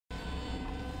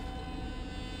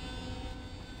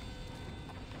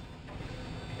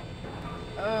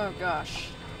Oh gosh.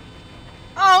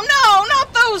 Oh no,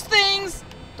 not those things!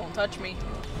 Don't touch me.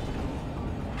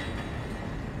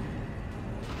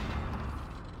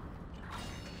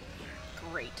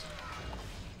 Great.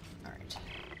 Alright.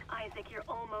 Isaac, you're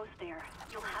almost there.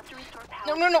 You'll have to restore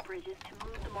power to the bridges to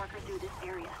move the marker through this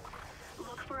area.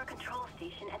 Look for a control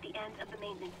station at the end of the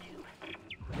maintenance tube.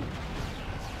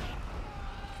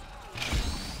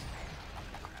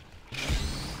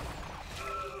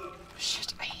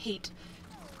 Shit, I hate...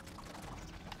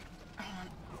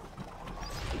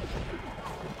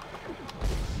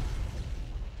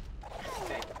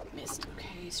 Okay, missed.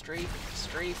 Okay, strafe,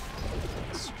 strafe,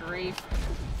 strafe.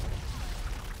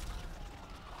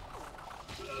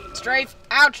 Strafe!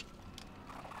 Ouch!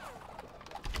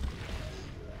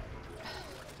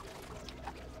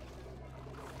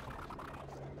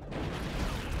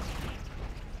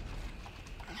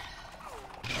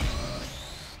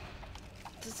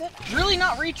 Does it really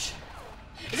not reach?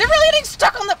 Is it really getting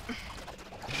stuck on the...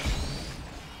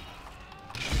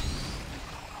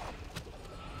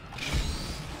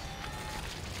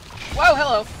 Whoa,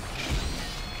 hello.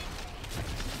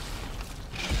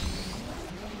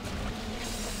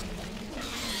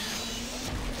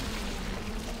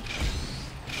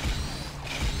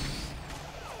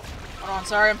 Hold on,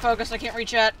 sorry, I'm focused. I can't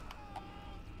reach yet.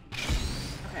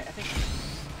 Okay, I think...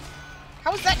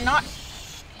 How is that not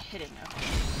hitting? Okay.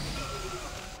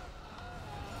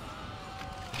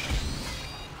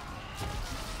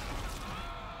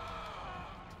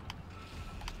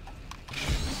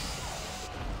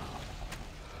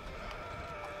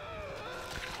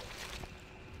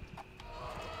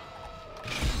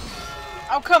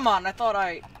 Oh, come on. I thought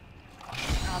I...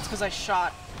 No, it's because I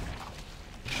shot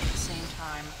at the same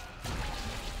time.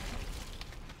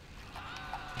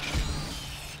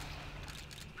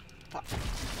 Fuck.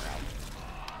 We're out.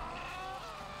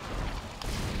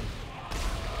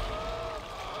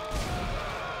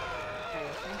 Okay, I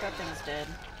think that thing's dead.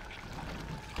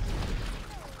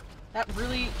 That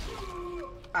really...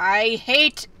 I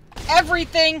hate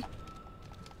everything!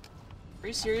 Are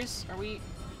you serious? Are we...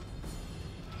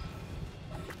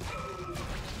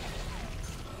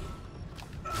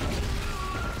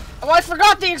 Oh, I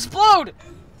forgot they explode!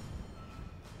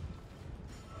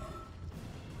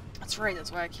 That's right,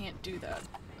 that's why I can't do that.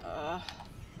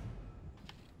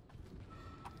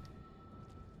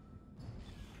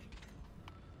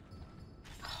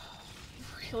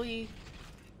 Really?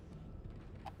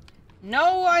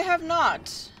 No, I have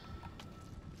not.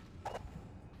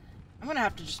 I'm gonna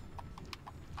have to just...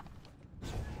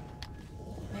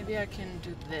 Maybe I can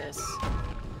do this.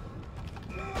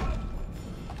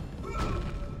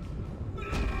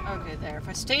 Okay, there. If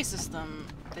I stasis them,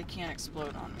 they can't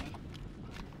explode on me.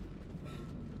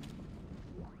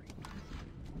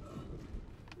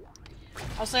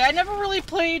 I'll say, I never really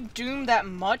played Doom that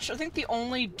much. I think the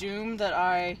only Doom that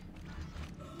I...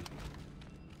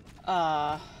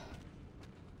 that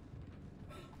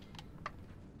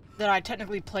I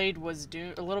technically played was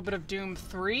Doom, a little bit of Doom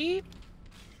 3?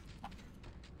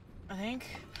 I think?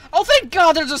 Oh, thank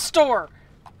God there's a store!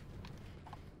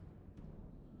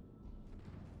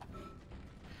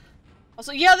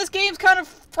 Also, yeah, this game's kind of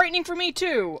frightening for me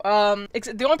too.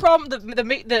 The only problem,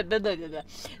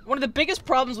 one of the biggest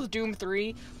problems with Doom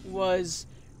 3 was,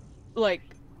 like,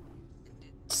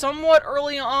 somewhat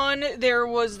early on, there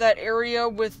was that area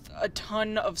with a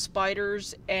ton of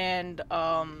spiders, and,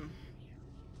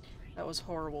 that was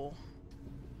horrible.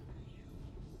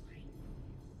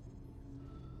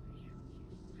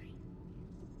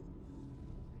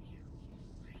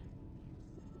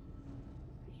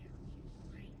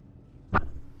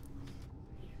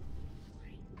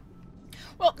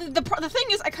 Well, the thing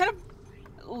is, I kind of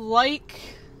like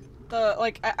the,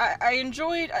 like, I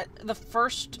enjoyed the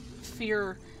first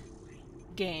Fear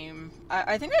game.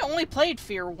 I think I only played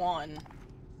Fear 1.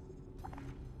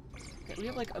 Okay, we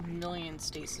have like 1,000,000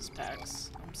 stasis packs.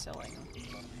 I'm selling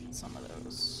some of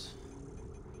those.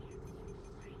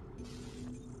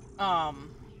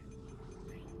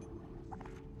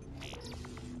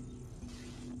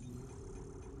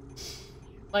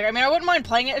 Like, I mean, I wouldn't mind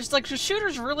playing it. It's like,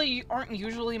 shooters really aren't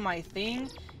usually my thing.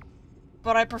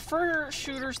 But I prefer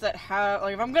shooters that have...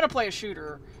 Like, if I'm gonna play a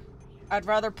shooter, I'd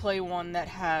rather play one that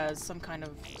has some kind of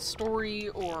story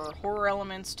or horror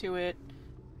elements to it.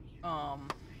 Alright,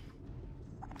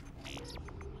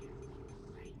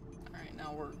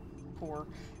 now we're poor.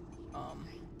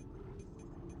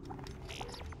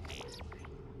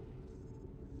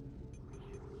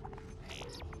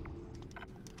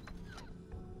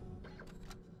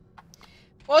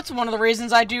 Well, it's one of the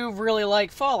reasons I do really like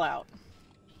Fallout.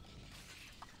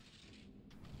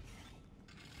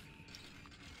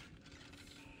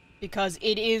 Because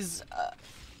it is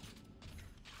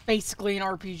basically an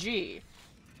RPG.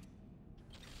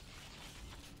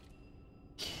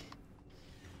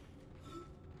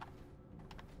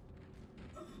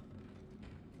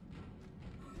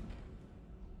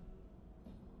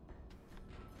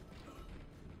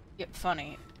 Yeah,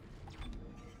 funny.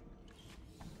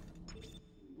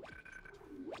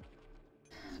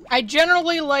 I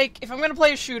generally like, if I'm gonna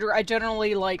play a shooter, I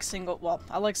generally like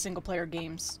I like single-player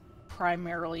games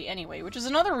primarily anyway, which is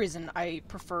another reason I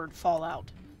preferred Fallout.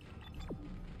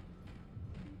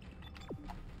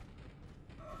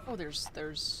 Oh,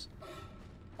 there's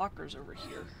lockers over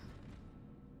here.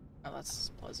 Oh, that's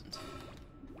pleasant.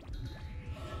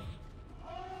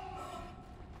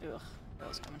 Ugh, that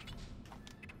was coming.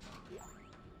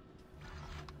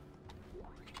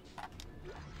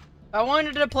 If I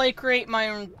wanted to create my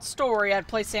own story, I'd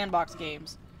play sandbox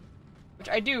games. Which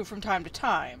I do from time to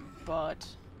time, but...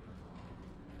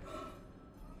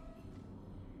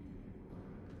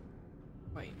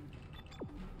 Wait.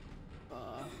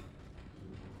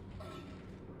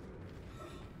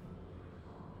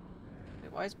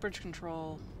 Wait, why is bridge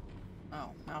control... Oh,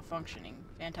 malfunctioning.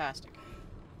 Fantastic.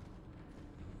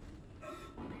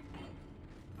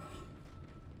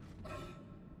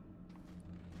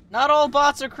 Not all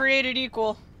bots are created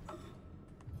equal.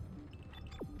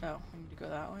 Oh, I need to go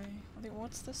that way? I think,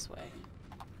 what's this way?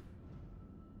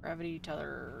 Gravity,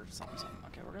 tether, something.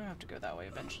 Okay, we're gonna have to go that way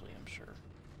eventually, I'm sure.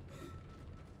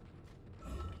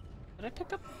 Did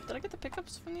I get the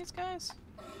pickups from these guys?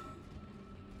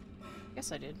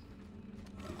 Yes, I did.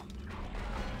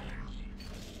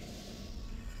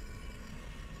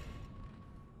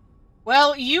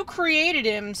 Well, you created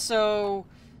him, so...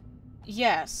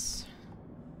 Yes.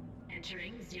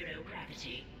 Entering zero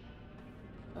gravity.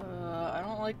 I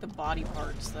don't like the body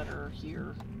parts that are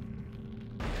here.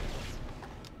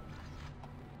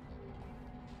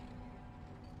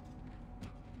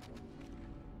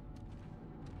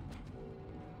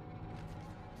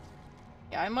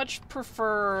 Yeah, I much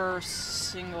prefer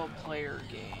single-player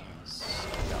games.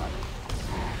 God.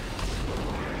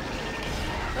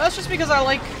 That's just because I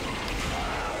like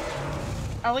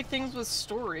things with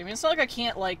story. I mean, it's not like I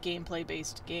can't like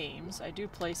gameplay-based games. I do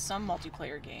play some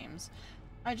multiplayer games.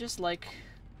 I just like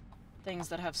things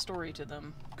that have story to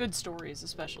them. Good stories,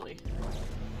 especially.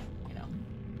 You know.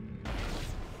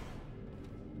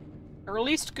 Or at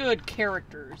least good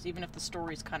characters, even if the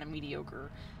story's kind of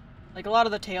mediocre. Like, a lot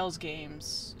of the Tales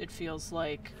games, it feels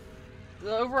like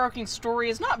the overarching story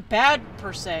is not bad,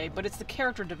 per se, but it's the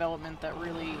character development that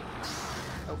really...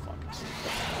 Oh, fuck.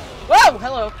 Whoa!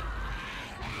 Hello!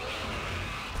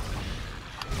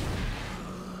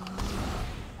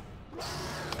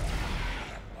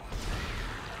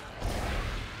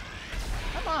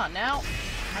 Come on, now!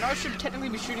 I know I should technically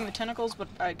be shooting the tentacles, but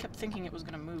I kept thinking it was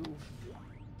gonna move.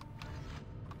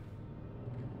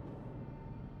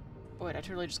 Oh, wait, I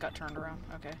totally just got turned around.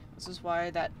 Okay. This is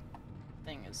why that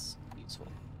thing is useful.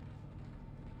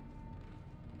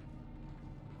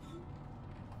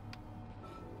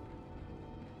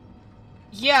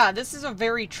 Yeah, this is a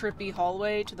very trippy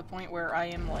hallway to the point where I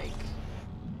am, like,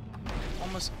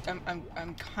 almost,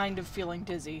 I'm kind of feeling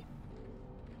dizzy.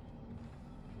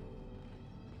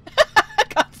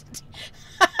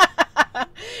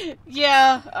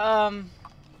 Yeah,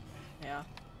 yeah.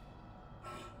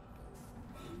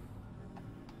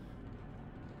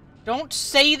 Don't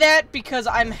say that because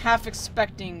I'm half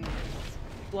expecting,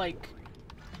 like,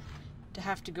 to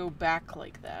have to go back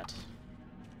like that.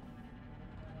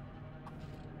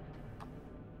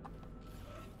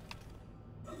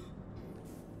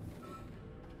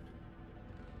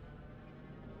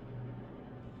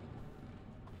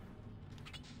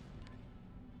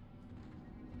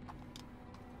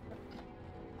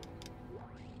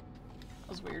 That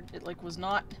was weird. It, like, was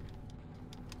not...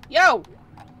 Yo!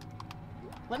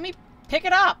 Let me pick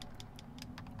it up!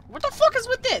 What the fuck is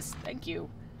with this? Thank you.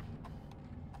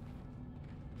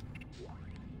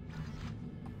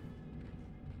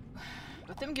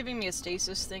 With them giving me a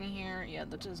stasis thing here, yeah,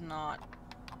 that does not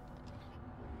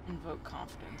invoke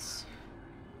confidence.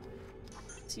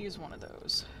 Let's use one of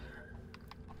those.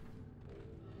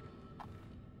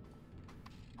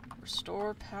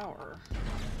 Restore power.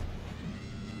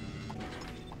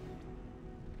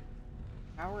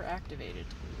 Power activated.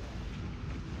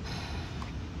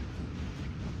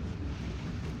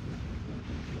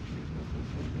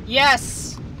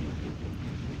 Yes!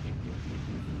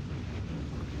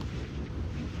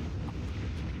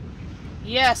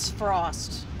 Yes,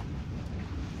 Frost.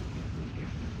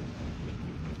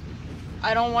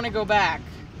 I don't want to go back.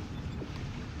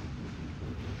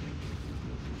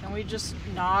 I Can we just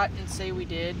not and say we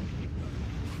did?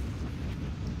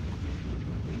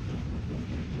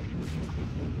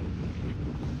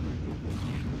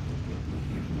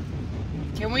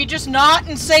 Can we just not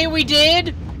and say we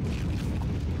did?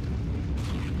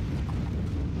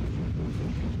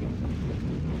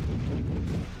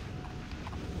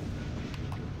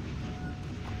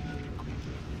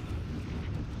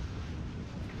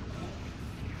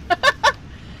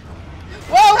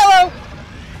 Whoa, hello!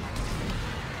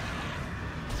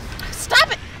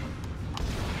 Stop it!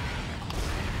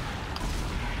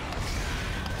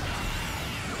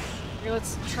 Okay,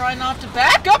 let's try not to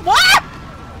back up. What?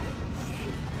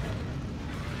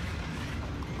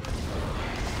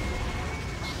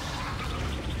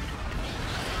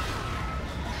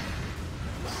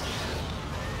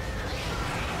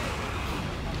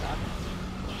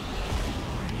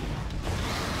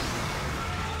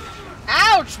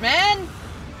 Ouch, man!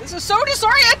 This is so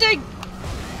disorienting!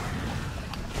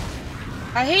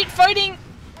 I hate fighting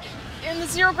in the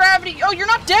zero gravity. Oh, you're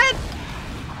not dead!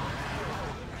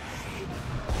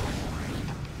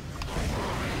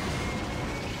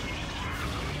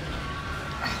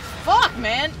 Fuck,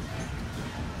 man!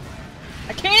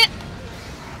 I can't!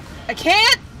 I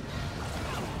can't!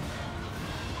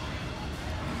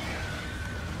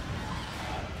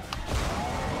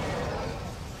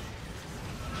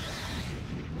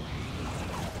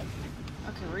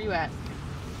 Okay, where you at?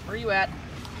 Where you at?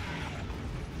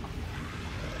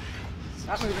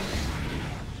 Stop moving.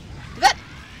 Do that!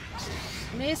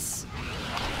 Miss.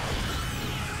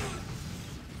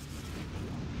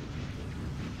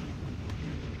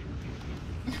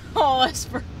 Oh,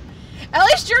 Esper. At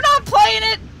least you're not playing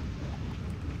it!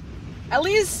 At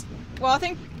least, well, I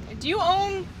think, do you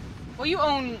own, well, you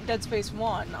own Dead Space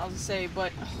 1, I'll just say,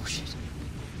 but, oh shit.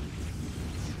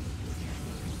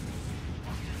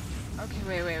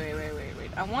 Okay,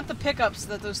 wait. I want the pickups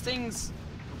that those things,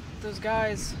 those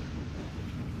guys.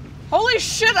 Holy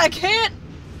shit, I can't!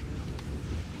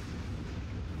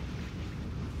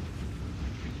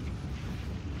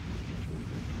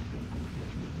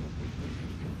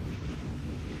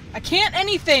 I can't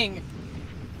anything!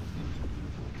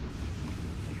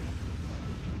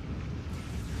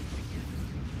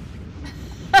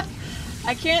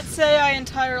 I can't say I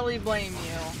entirely blame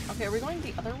you. Okay, are we going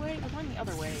the other way? We're going the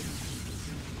other way.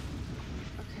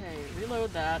 Okay,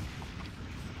 reload that.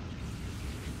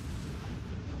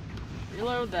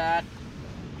 Reload that.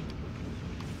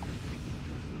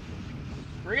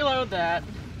 Reload that.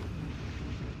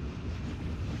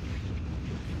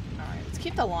 Alright, let's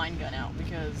keep the line gun out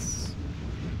because...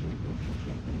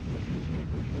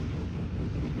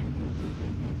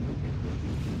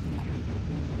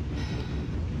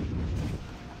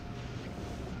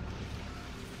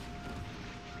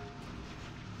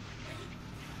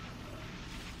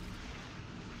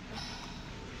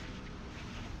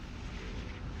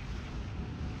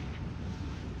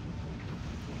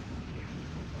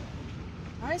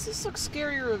 Why does this look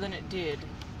scarier than it did?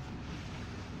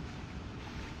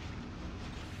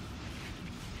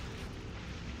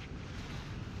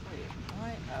 Wait,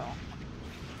 why? Oh.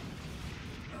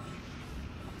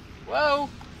 Whoa!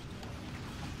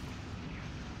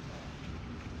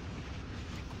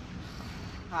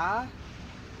 Huh?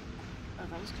 Oh,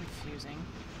 that was confusing.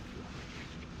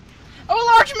 Oh, a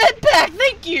large med pack!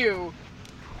 Thank you!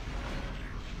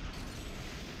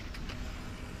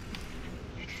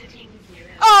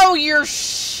 Oh, you're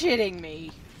shitting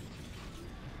me.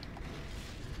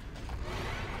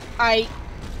 I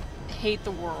hate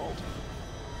the world.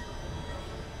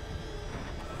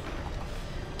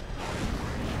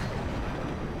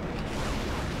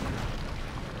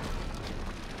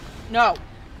 No.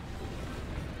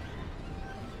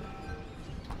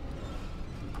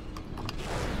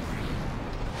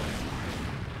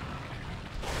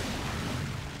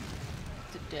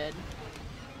 Is it dead?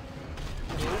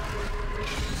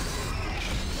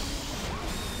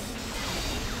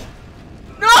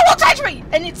 No, it won't touch me!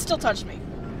 And it still touched me.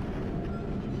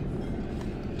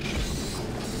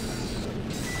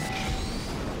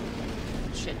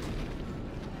 Shit.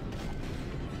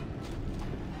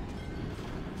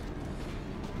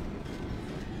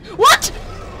 What?!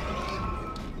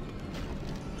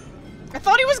 I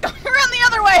thought he was going around the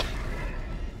other way!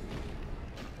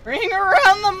 Ring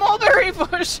around the mulberry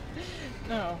bush!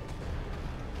 No.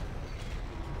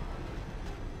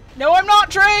 No, I'm not,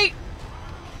 Trey!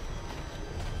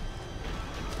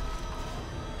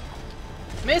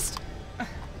 Missed!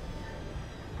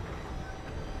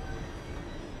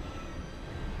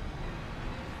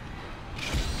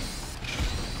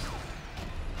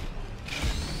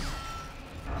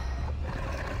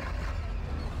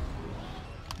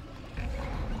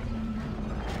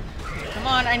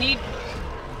 on, I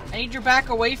need your back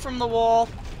away from the wall.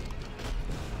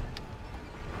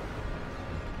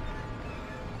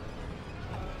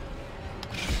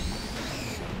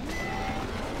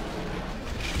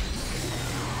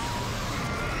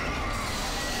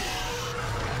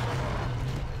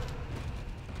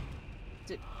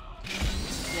 Is it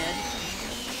dead?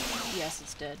 Yes,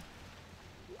 it's dead.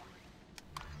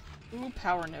 Ooh,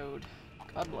 power node.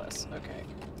 God bless. Okay.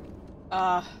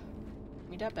 Give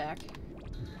me that back.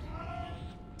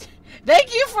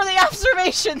 Thank you for the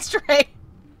observation, Stray!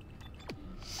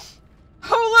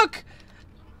 Oh, look!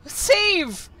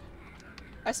 Save!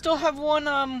 I still have one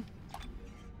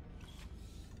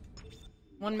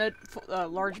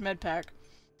large med pack.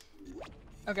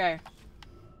 Okay.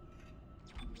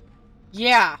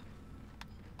 Yeah!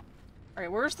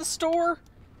 Alright, where's the store?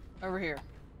 Over here.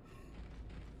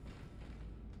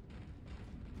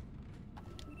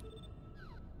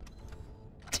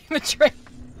 Damn it, Trey.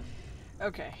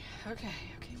 Okay, okay,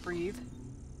 breathe.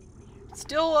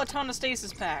 Still a ton of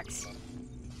stasis packs.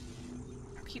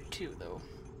 I'll keep 2, though.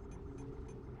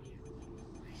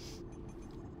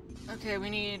 Okay,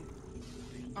 we need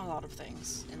a lot of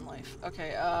things in life.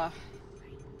 Okay,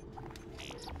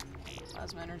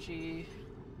 plasma energy.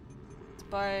 Let's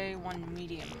buy 1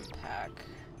 medium pack.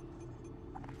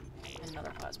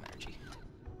 Another plasma energy.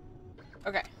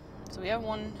 Okay, so we have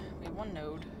one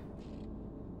node.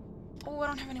 Oh, I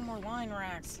don't have any more line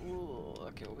racks. Ooh,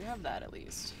 okay, well, we have that at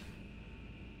least.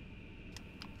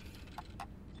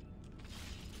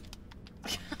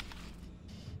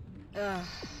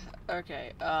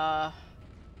 Okay,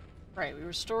 right, we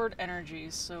restored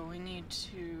energy, so we need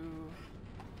to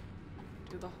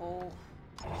do the whole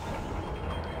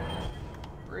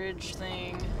bridge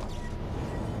thing.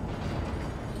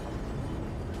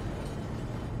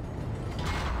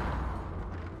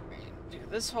 Do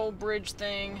this whole bridge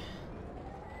thing.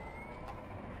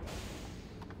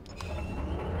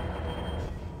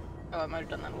 Oh, I might have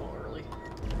done that a little early.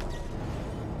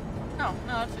 No,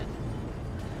 it fit.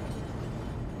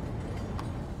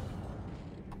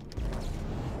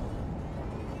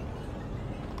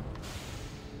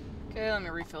 Okay, let me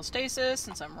refill stasis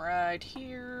since I'm right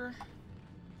here.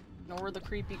 Ignore the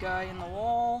creepy guy in the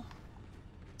wall.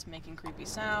 It's making creepy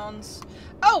sounds.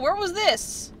 Oh, where was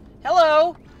this?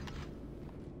 Hello!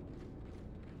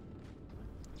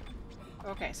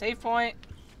 Okay, save point.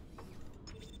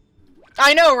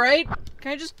 I know, right?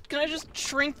 Can I just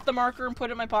shrink the marker and put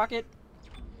it in my pocket?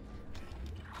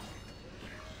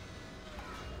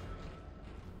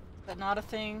 Is that not a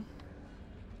thing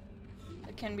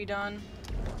that can be done?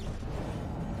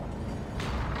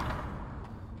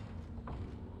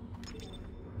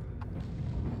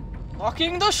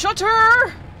 Locking the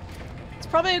shutter! It's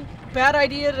probably a bad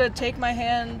idea to take my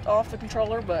hand off the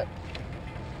controller, but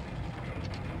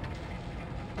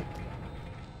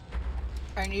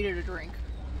I needed a drink.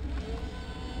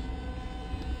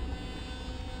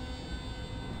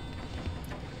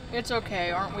 It's okay,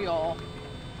 aren't we all?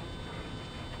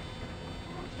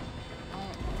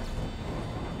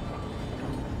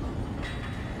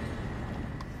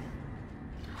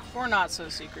 Or not so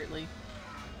secretly.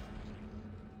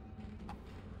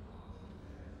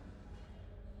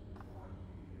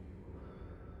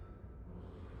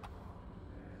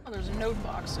 Oh, there's a node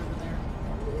box over there.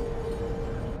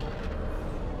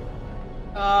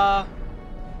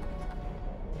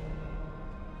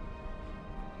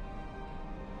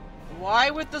 Why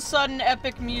with the sudden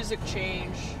epic music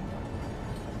change?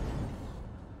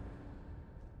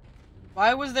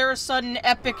 Why was there a sudden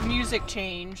epic music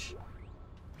change?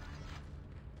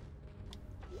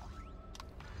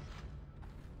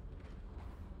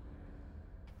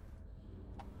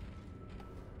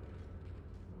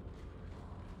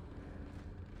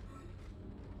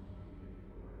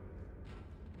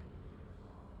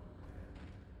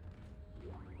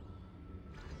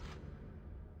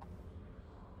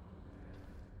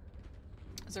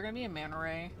 Is there gonna be a manta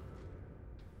ray?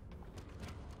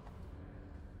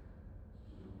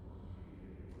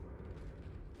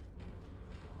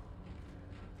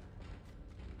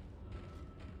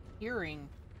 Hearing.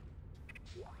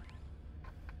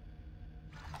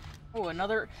 Oh,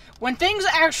 another— when things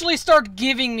actually start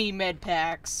giving me med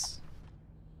packs.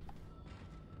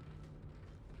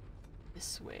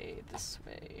 This way, this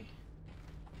way.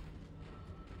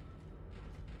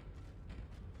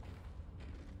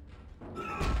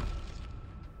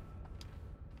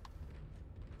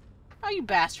 Oh, you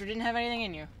bastard, didn't have anything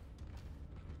in you.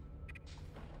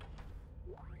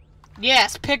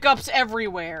 Yes, pickups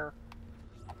everywhere.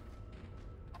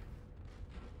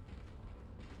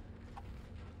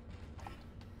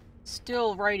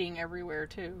 Still writing everywhere,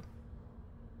 too.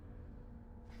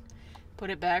 Put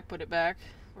it back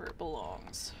where it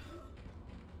belongs.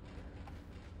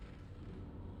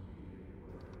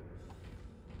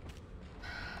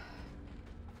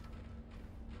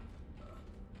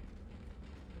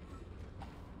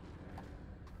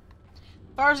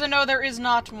 As far as I know, there is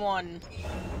not one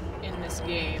in this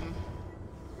game.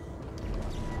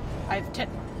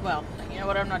 Well, you know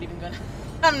what, I'm not even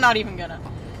gonna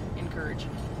encourage.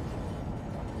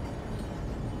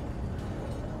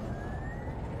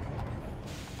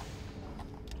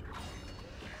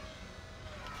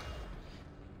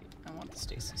 I want the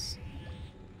stasis.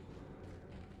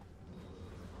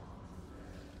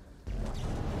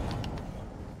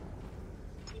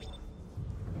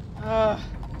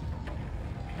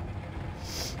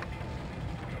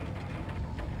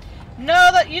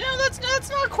 No, that's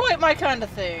not quite my kind of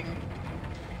thing.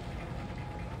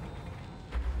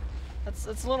 That's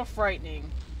a little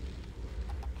frightening.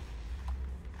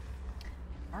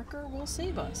 Marker will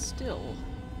save us, still.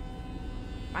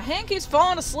 My hand keeps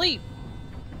falling asleep.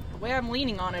 The way I'm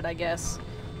leaning on it, I guess.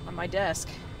 On my desk.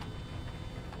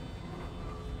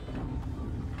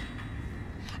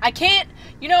 I can't,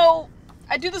 you know,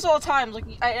 I do this all the time. Like,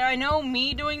 I know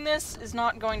me doing this is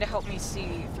not going to help me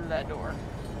see through that door.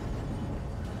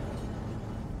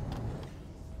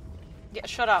 Yeah,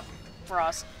 shut up,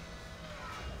 Frost.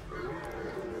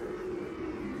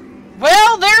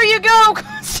 Well, there you go!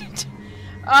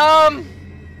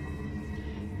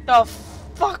 The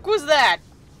fuck was that?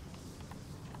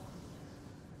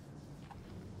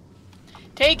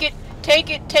 Take it, take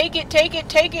it, take it, take it,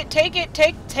 take it, take it,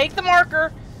 take the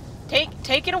marker.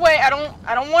 Take it away. I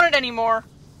don't want it anymore.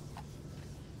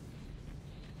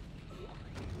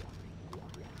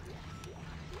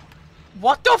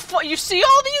 What the fuck? You see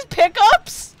all these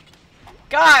pickups?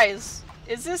 Guys,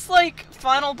 is this like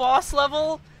final boss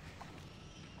level?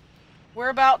 We're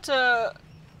about to...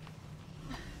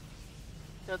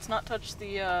 Let's not touch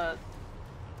the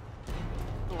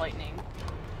lightning.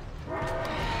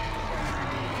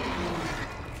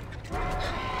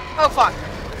 Oh fuck.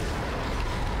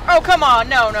 Oh come on,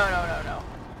 no.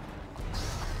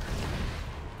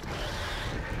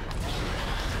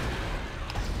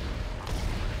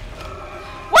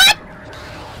 What?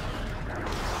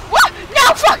 What?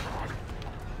 No, fuck!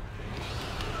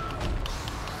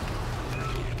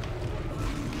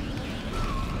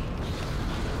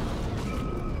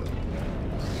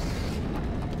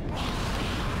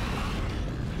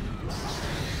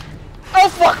 Oh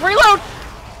fuck, reload!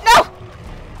 No!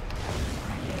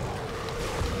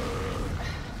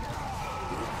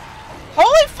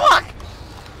 Holy fuck!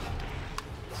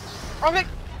 Wrong thing.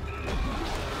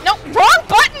 No, wrong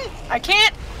button! I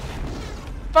can't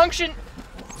function.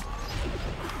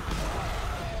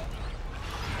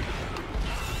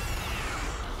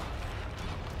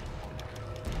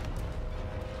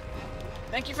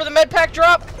 Thank you for the med pack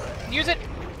drop. Use it.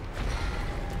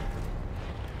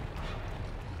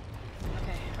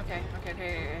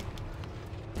 Okay.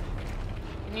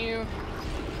 Can you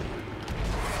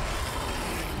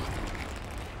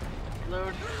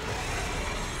load?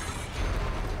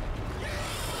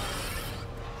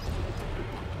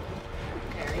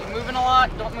 Okay, are you moving a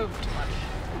lot? Don't move too much.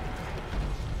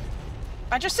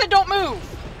 I just said don't move!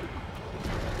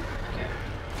 Okay.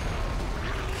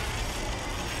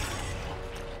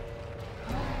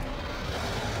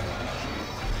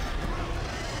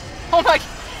 Oh my...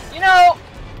 You know...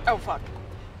 Oh, fuck.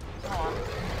 Hold on.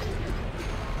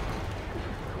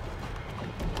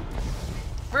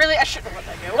 Really? I shouldn't have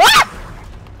let that go. Ah!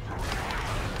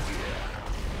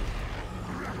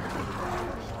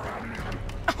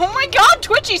 Oh my god,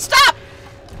 Twitchy, stop!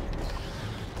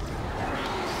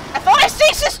 I thought I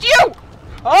stasised you!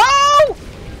 Oh!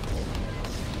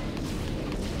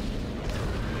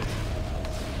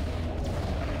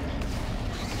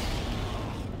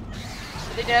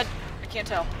 Are they dead? I can't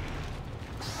tell.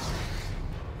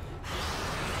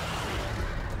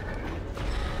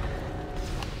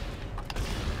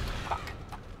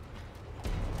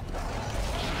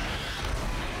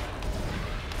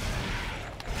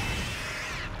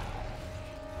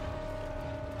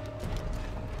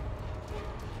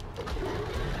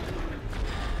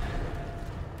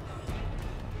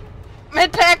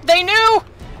 Medpack, they knew!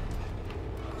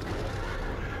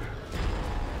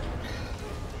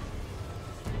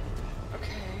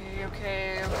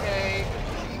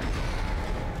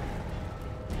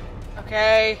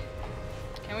 Okay.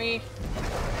 Can we...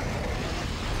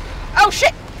 Oh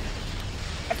shit!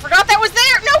 I forgot that was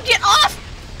there! No, get off!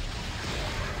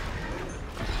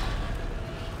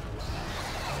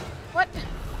 What?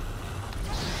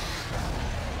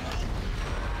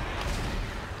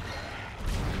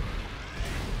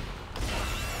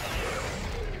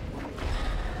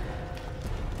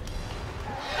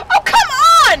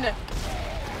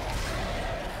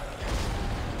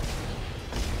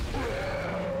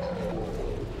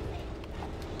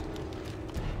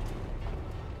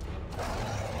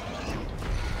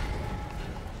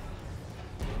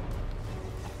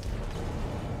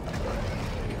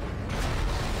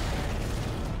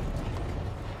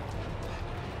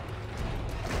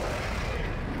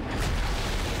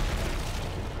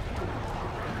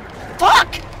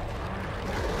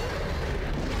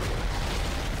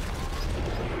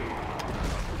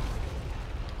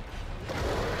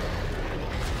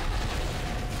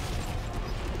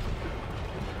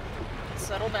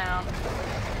 Settle down.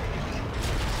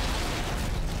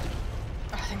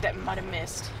 Oh, I think that might have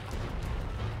missed.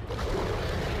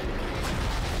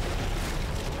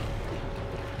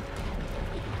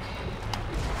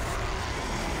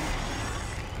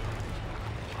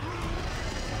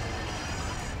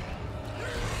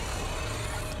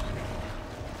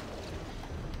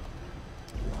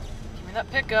 Give me that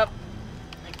pickup.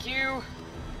 Thank you.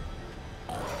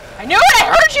 I knew it! I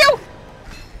heard you!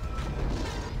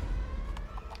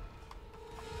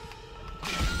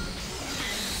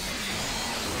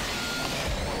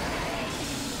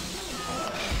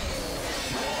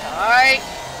 Alright.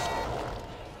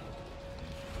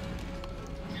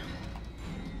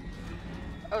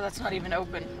 Oh, that's not even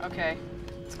open. Okay.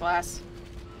 It's glass.